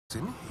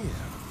in here.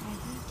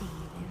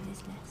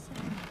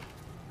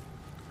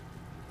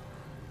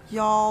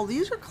 Y'all,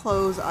 these are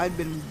clothes I'd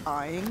been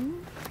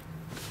buying.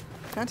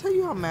 Can I tell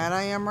you how mad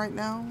I am right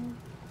now?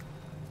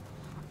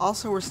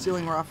 Also, we're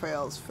stealing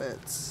Raphael's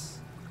fits.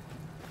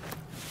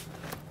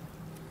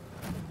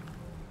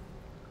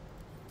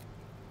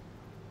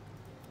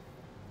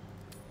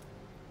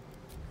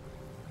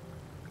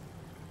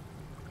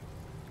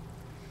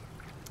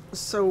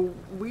 So,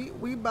 we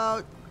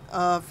about,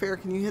 Fair,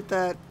 can you hit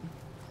that?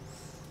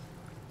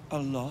 A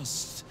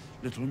lost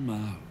little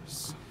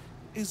mouse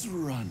is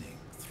running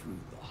through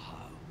the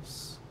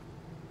house.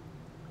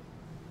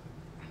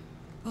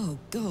 Oh,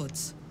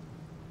 gods.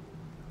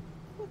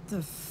 What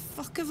the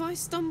fuck have I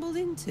stumbled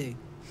into?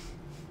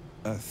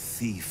 A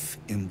thief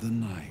in the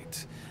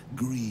night,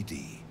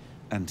 greedy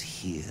and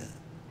here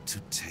to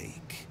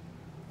take.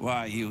 Why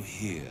are you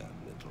here,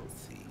 little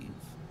thief?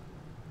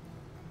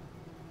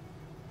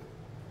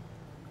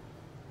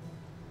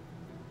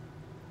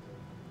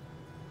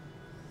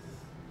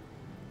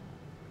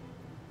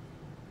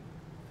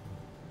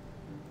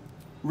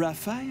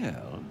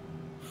 Raphael?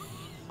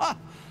 Ha!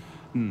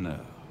 No.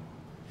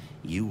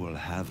 You will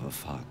have a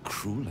far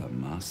crueler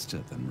master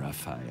than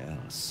Raphael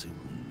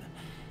soon.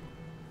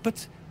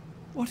 But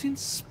what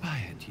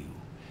inspired you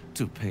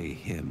to pay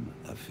him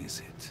a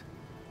visit?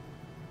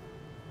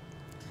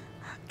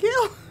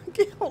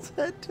 Gail's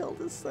head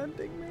tilt is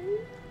sending me.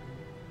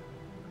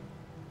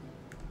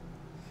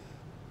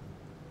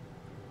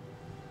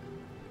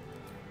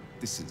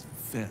 This is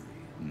very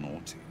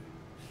naughty.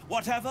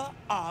 Whatever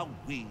are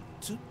we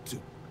to do?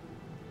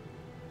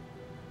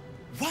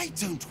 Why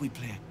don't we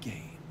play a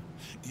game?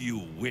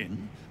 You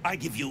win, I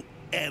give you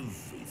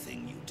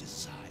everything you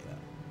desire.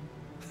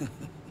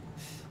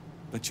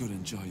 But you'll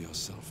enjoy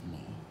yourself more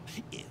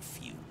if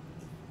you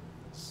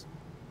lose.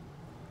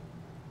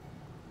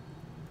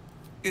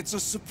 It's a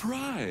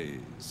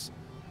surprise.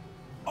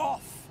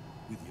 Off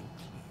with your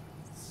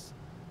clothes.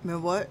 You know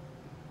what?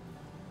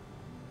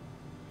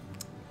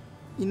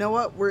 You know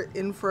what? We're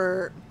in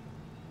for...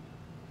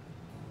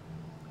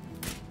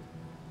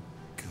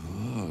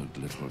 Good,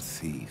 little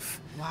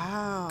thief.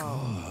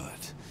 Wow.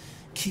 Good.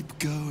 Keep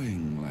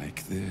going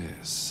like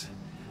this.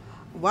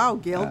 Wow,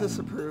 Gail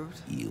disapproved.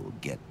 You'll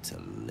get to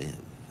live.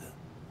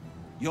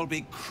 You'll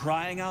be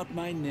crying out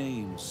my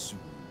name soon.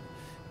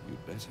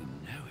 You'd better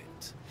know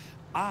it.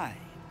 I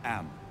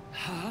am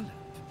Harlip,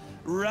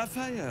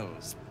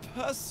 Raphael's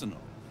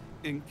personal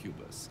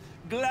incubus,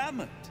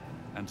 glamored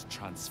and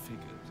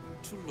transfigured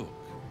to look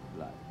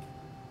like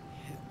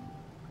him.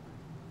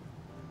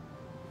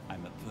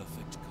 I'm a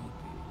perfect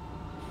copy.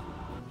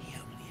 He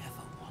only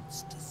ever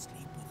wants to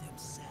sleep with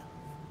himself.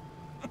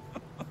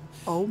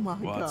 Oh my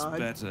What's god.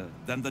 better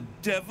than the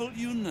devil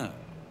you know?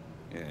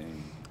 Eh?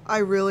 I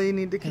really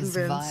need to His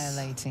convince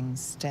violating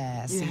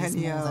stare sees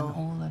more than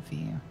all of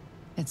you.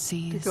 It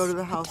sees to go to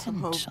the House of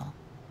Hope. potential.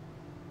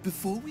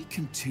 Before we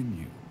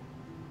continue,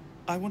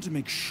 I want to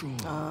make sure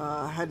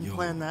I hadn't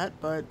planned that,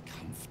 but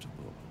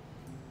comfortable.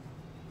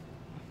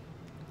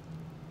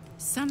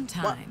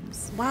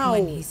 Sometimes, Wow.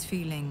 when he's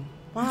feeling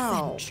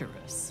Wow.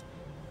 adventurous,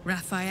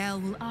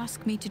 Raphael will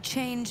ask me to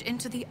change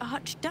into the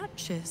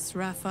Archduchess,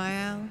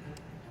 Raphael.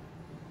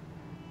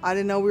 I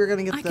didn't know we were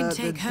gonna get I can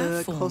take her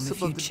the form close-up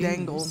if you of the choose.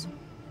 dangle.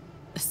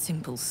 A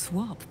simple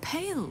swap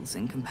pales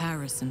in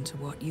comparison to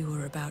what you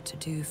are about to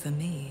do for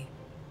me.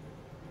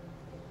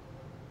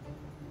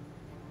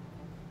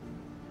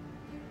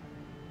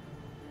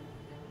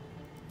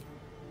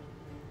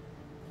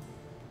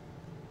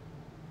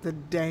 The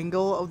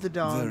dangle of the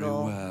dongle. Very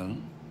well.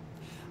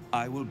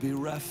 I will be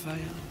Raphael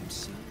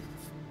himself.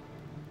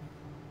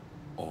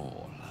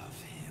 All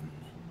of him.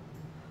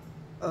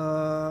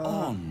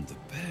 On the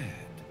bed.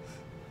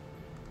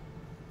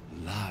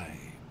 Lie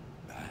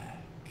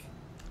back.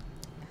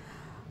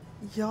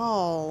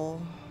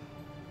 Y'all.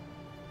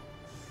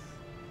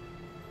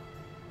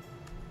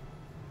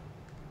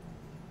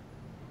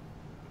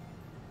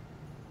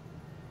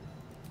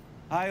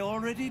 I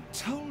already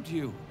told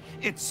you.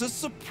 It's a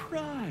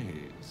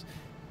surprise.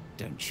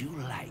 Don't you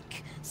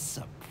like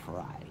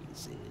surprises?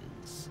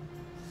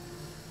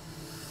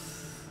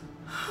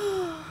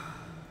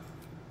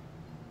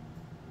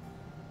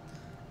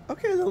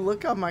 Okay, the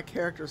look on my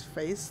character's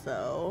face,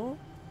 though.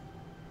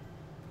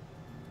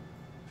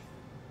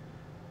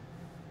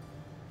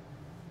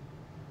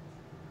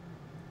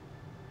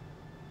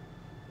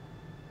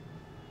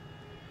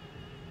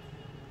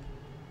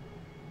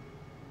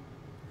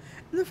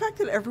 And the fact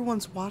that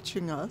everyone's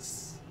watching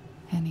us.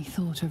 Any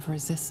thought of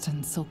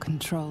resistance or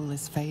control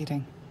is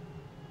fading.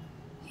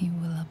 You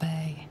will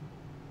obey,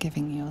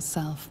 giving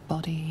yourself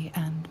body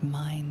and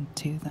mind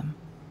to them.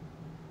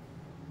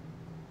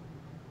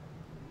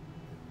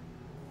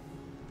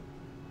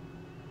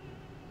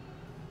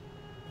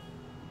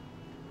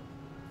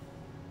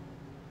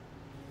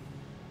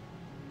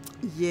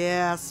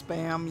 Yeah,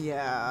 spam,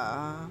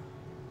 yeah.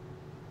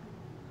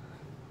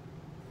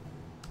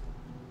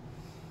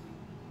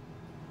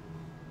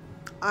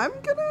 I'm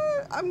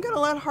gonna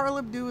let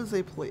Harlip do as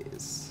they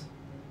please.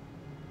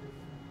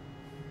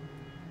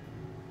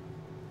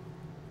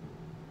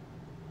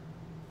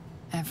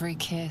 Every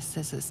kiss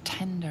is as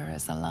tender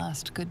as a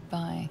last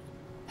goodbye.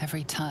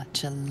 Every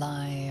touch a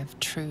lie of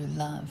true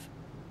love.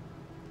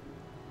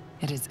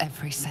 It is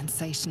every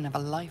sensation of a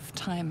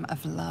lifetime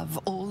of love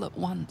all at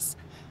once.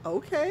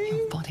 Okay.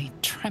 Your body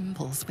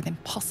trembles with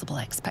impossible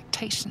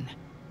expectation.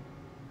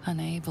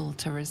 Unable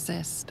to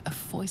resist, a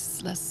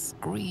voiceless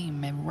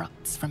scream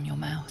erupts from your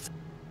mouth.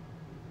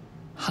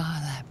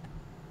 Harlep.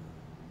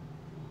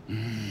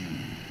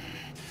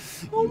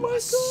 Oh my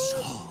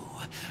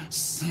god.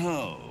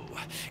 So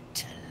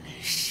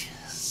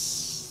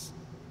delicious.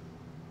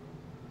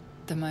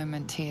 The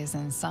moment he is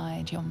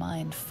inside, your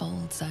mind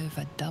folds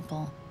over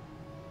double.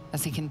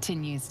 As he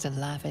continues to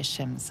lavish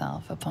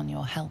himself upon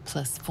your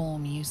helpless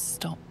form, you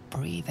stop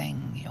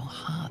breathing, your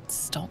heart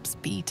stops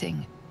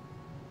beating,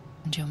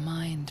 and your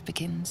mind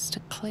begins to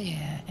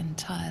clear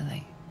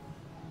entirely.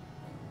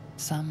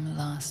 Some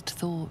last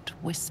thought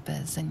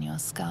whispers in your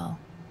skull,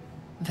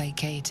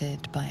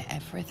 vacated by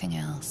everything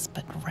else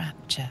but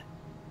rapture.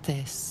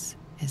 This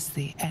is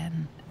the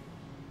end.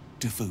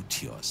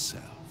 Devote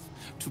yourself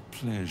to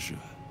pleasure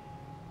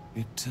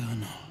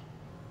eternal.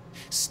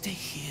 Stay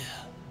here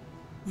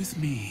with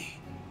me.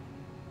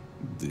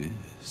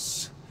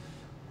 This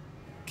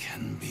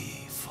can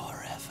be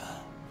forever.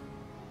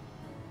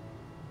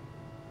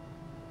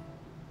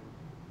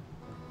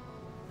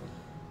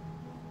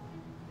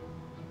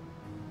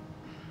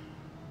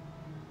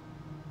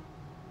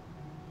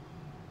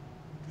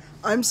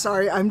 I'm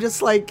sorry, I'm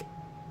just like...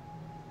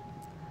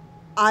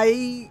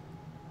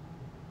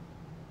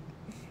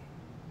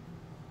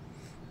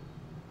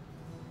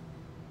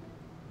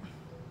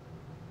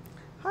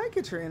 Hi,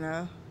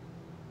 Katrina.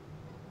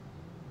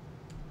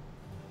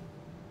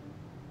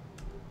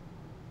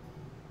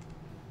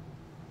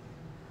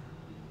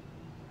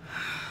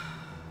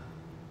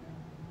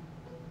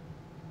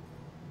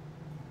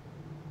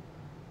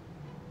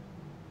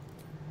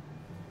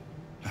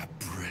 A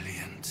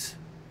brilliant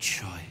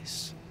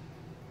choice.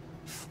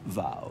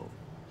 Vow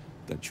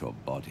that your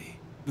body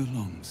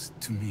belongs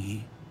to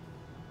me.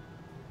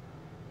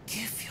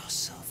 Give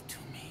yourself to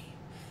me,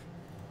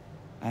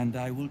 and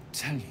I will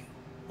tell you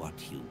what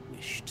you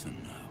wish to know.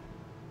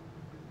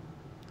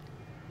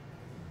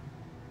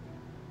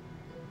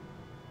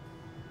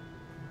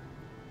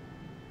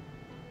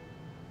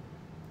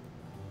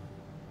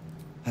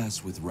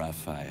 As with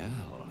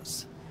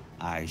Raphael's,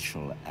 I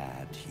shall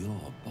add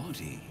your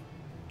body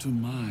to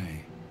my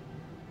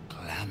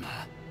glamour.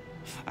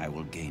 I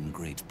will gain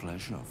great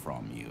pleasure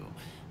from you,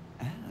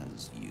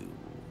 as you.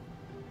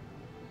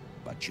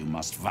 But you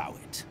must vow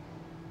it.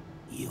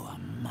 You are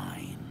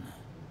mine.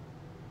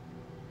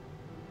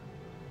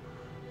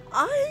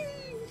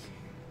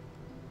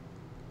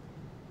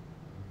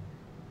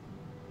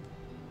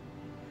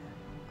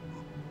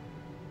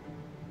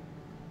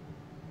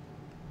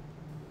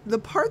 The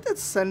part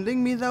that's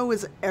sending me, though,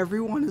 is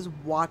everyone is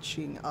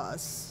watching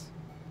us.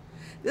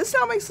 This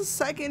now makes the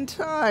second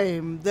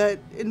time that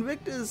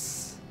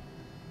Invictus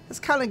has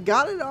kind of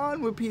got it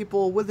on with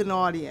people with an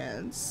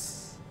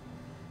audience.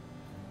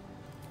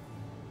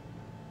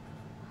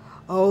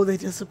 Oh, they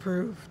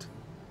disapproved.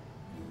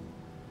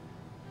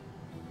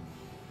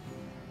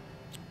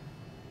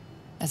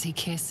 As he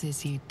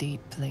kisses you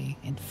deeply,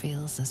 it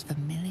feels as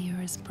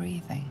familiar as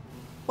breathing.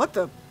 What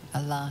the?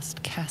 A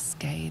last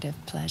cascade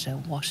of pleasure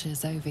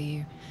washes over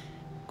you,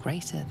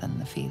 greater than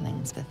the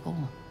feelings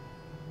before.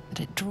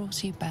 But it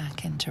draws you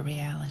back into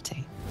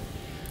reality.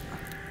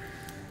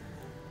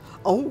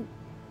 Oh.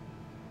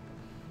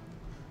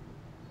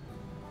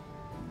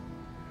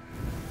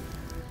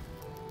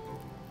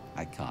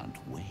 I can't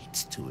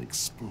wait to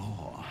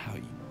explore how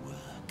you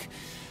work.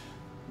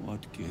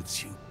 What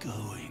gets you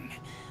going?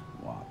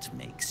 What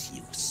makes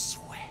you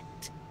sweat?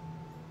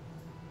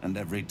 And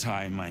every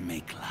time I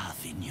make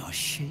love in your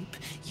shape,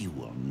 you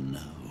will know.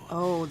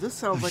 Oh, this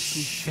sounds like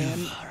some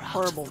Shiver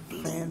horrible out of the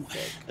blue,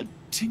 fanfic. a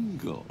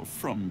tingle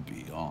from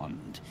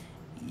beyond.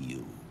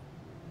 You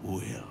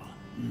will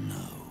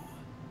know.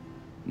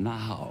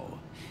 Now,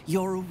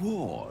 your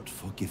reward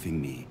for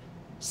giving me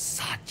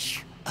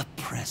such a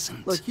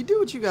present. Look, you do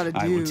what you gotta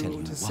I will do tell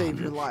you to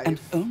save your life. and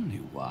only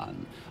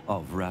one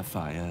of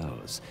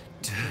Raphael's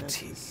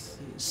dirty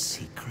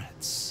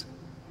secrets.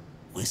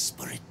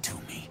 Whisper it to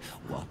me.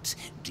 What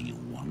do you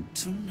want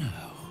to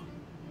know?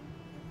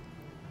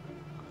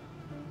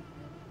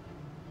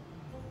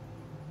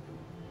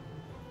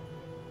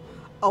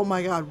 Oh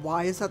my god,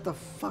 why is that the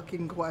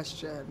fucking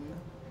question?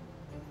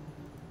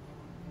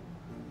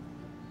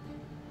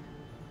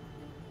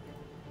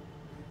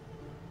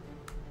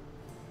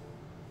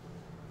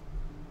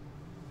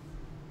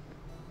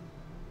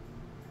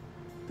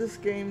 This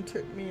game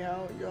took me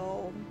out,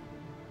 y'all.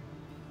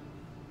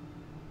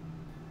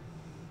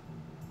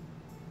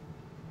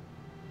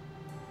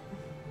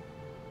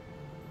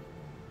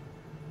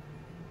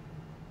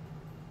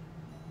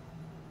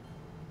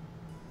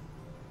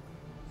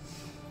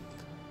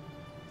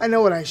 I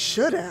know what I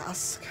should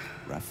ask.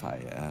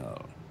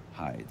 Raphael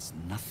hides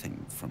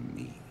nothing from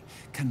me,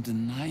 can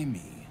deny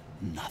me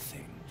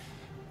nothing.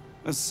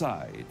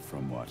 Aside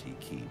from what he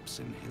keeps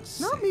in his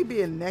Not safe. me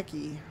being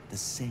necky. The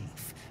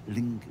safe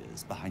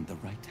lingers behind the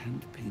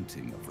right-hand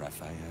painting of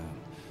Raphael.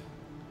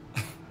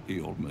 He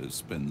almost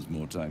spends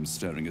more time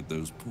staring at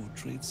those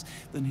portraits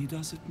than he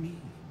does at me.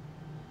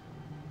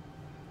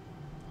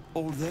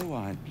 Although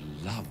I'd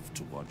love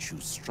to watch you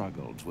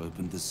struggle to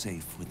open the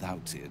safe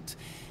without it,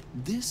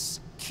 this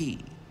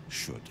key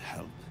should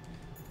help.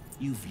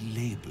 You've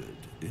labored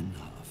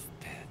enough,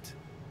 pet.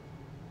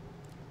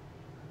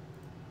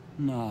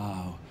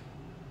 Now,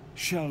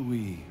 shall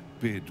we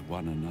bid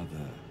one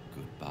another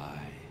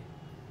goodbye?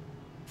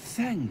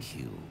 Thank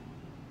you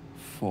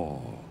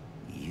for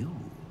you.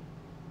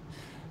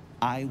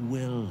 I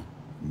will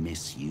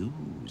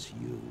misuse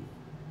you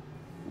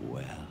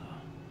well.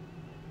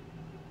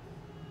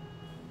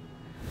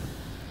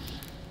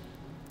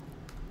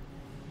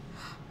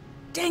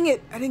 Dang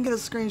it! I didn't get a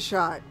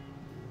screenshot.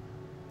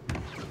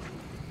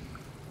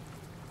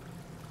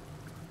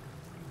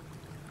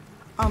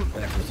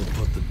 Everton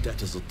put the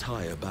debtor's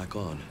attire back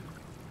on.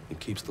 It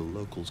keeps the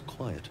locals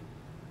quiet.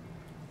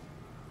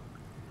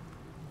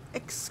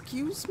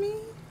 Excuse me?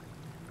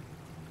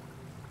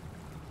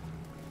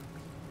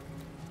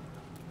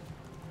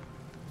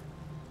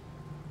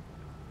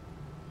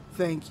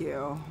 Thank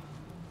you.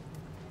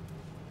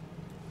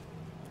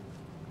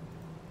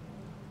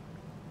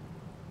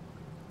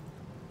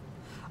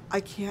 I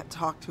can't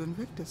talk to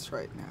Invictus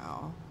right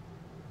now.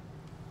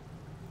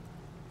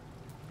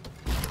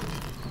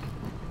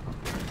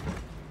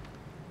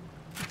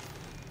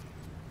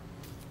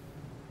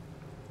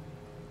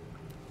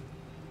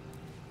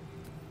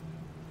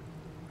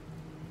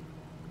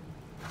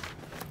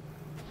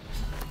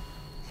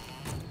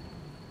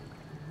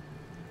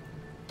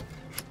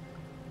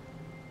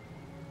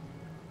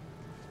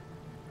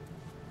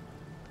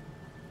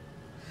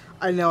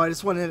 I know, I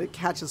just wanted to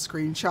catch a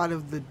screenshot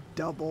of the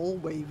double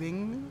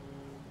waving.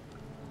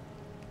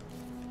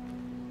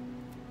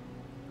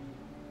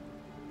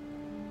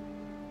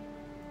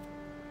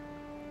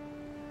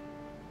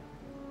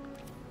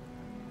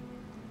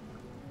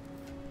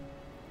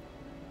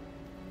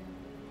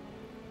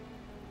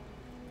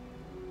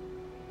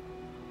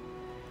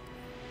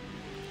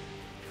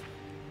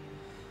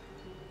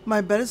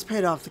 My bet is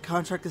paid off, the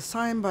contract is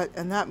signed,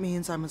 and that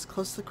means I'm as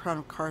close to the crown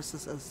of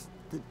Karsus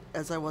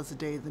as I was the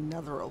day the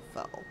Netheril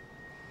fell.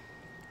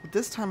 But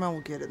this time I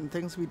will get it, and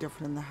things will be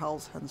different in the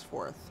Hells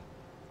henceforth.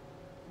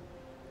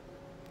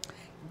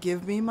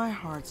 Give me my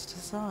heart's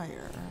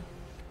desire.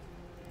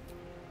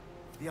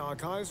 The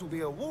archives will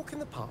be a walk in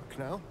the park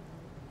now.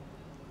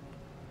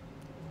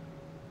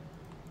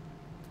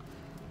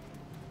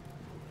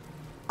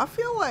 I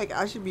feel like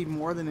I should be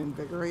more than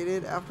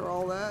invigorated after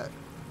all that.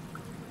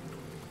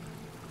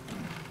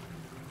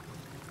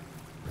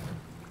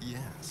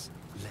 Yes,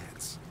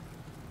 let's.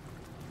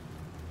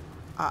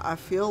 I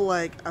feel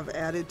like I've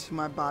added to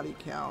my body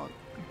count.